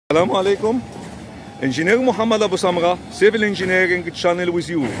Assalamu alaikum. Engineer Muhammad Abu Samra, Civil Engineering channel with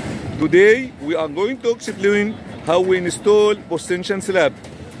you. Today we are going to explain how we install post-tension slab.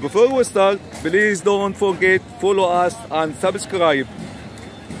 Before we start, please don't forget follow us and subscribe.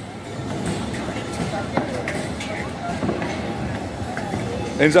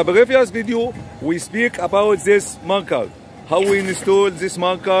 In the previous video, we speak about this marker, how we install this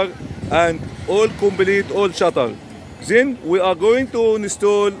marker and all shutter. Then we are going to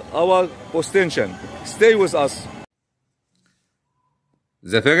install our post-tension. Stay with us.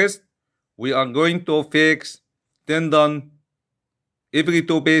 The first, we are going to fix tendon every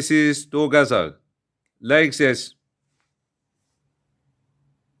two pieces together, like this.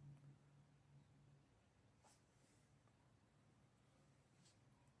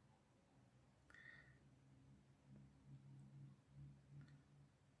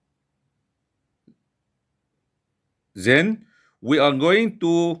 Then we are going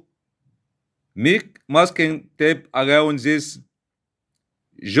to make masking tape around this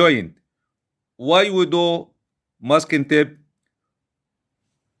joint. Why we do masking tape?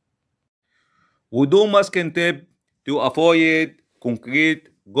 We do masking tape to avoid concrete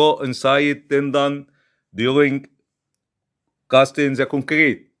go inside tendon during casting the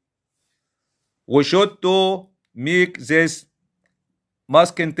concrete. We should to make this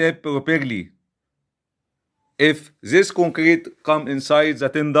masking tape properly. If this concrete come inside the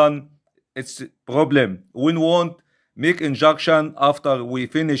tendon, it's a problem. We won't make injection after we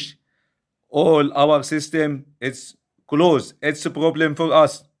finish all our system. It's closed. It's a problem for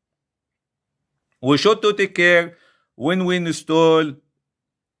us. We should to take care when we install,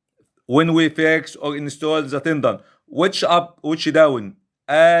 when we fix or install the tendon, which up, which down,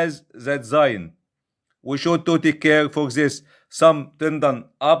 as the design. We should to take care for this. Some tendon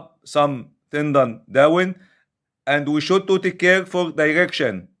up, some tendon down. And we should to take care for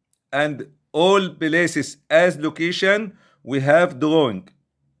direction and all places as location we have drawing.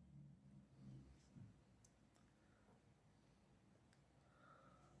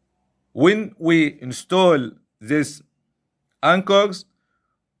 When we install these anchors,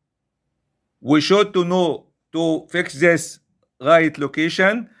 we should to know to fix this right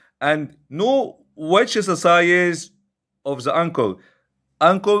location and know which is the size of the anchor.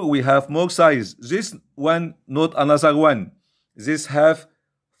 Anchor, we have more size. This one, not another one. This have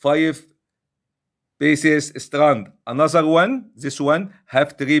 5 bases strand. Another one, this one,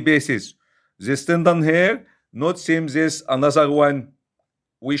 have 3 bases. This tendon here, not same this another one.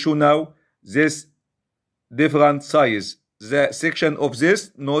 We should know this different size. The section of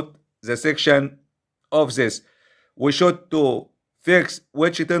this, not the section of this. We should to fix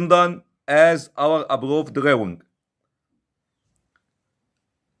which tendon as our approved drawing.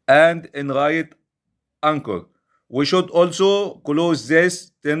 And in right anchor. We should also close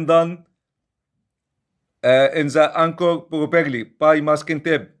this tendon in the anchor properly by masking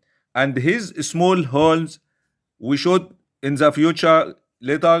tape. And his small holes, we should in the future,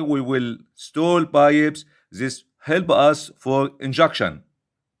 later we will install pipes. This help us for injection.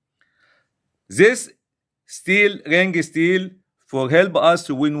 This steel, ring steel, for help us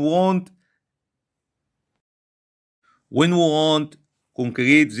when we want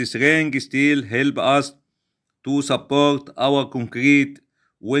concrete. This ring steel help us to support our concrete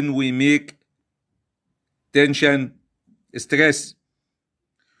when we make tension stress.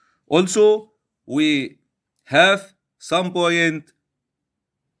 Also, we have some point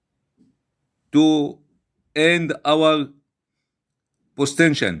to end our post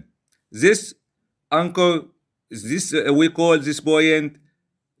tension. This anchor, this we call this point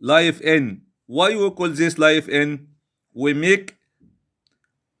life in. Why we call this life in? We make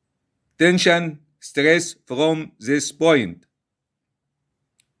tension stress from this point.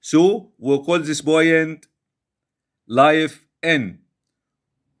 So we'll call this point life in.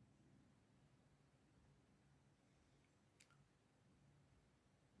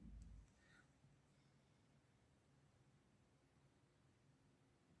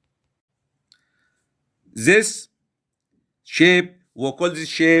 This shape, we'll call this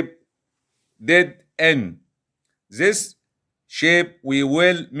shape dead end. This shape, we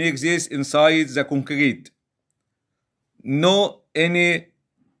will make this inside the concrete. No any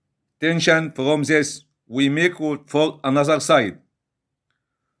tension from this. We make it for another side.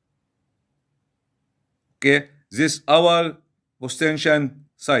 Okay, this our post tension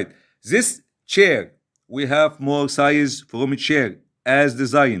side. This chair, we have more size from chair as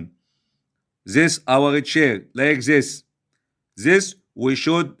design. This our chair like this. This we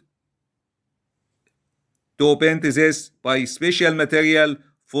should to paint this by special material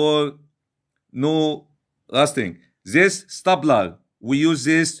for no rusting. This stapler, we use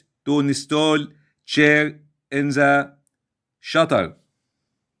this to install chair in the shutter.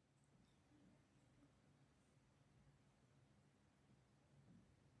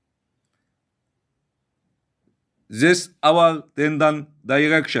 This our tendon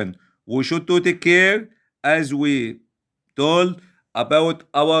direction. We should to take care, as we told, about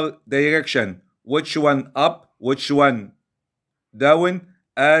our direction. Which one up, which one down,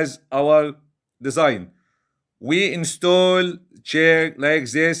 as our design. We install chair like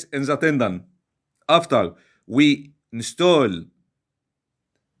this in the tendon. After we install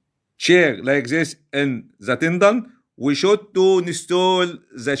chair like this in the tendon, we should to install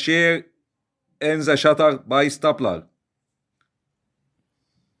the chair in the shutter by stapler.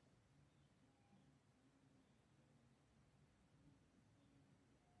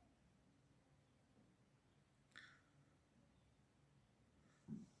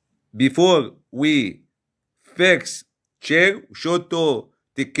 Before we fix chair, we should to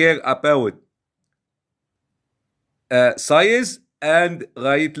take care about size and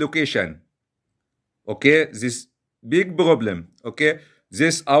right location. Okay, this big problem. Okay,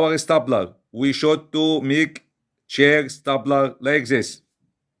 this our stapler. We should to make chair stapler like this.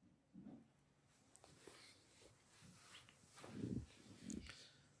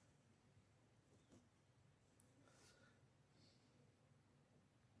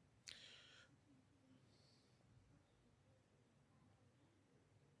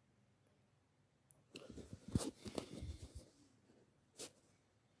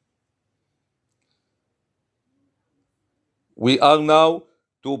 We are now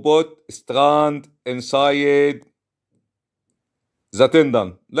to put strand inside the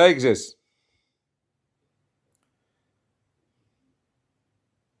tendon like this.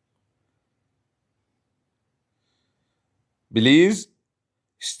 Please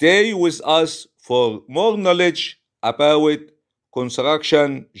stay with us for more knowledge about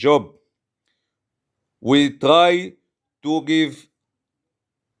construction job. We try to give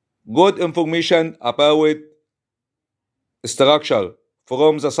good information about structure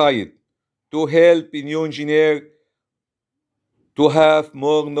from the side to help new engineer to have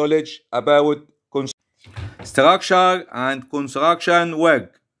more knowledge about structure and construction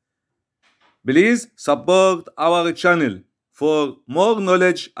work. Please support our channel for more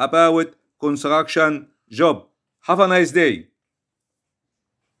knowledge about construction job. Have a nice day.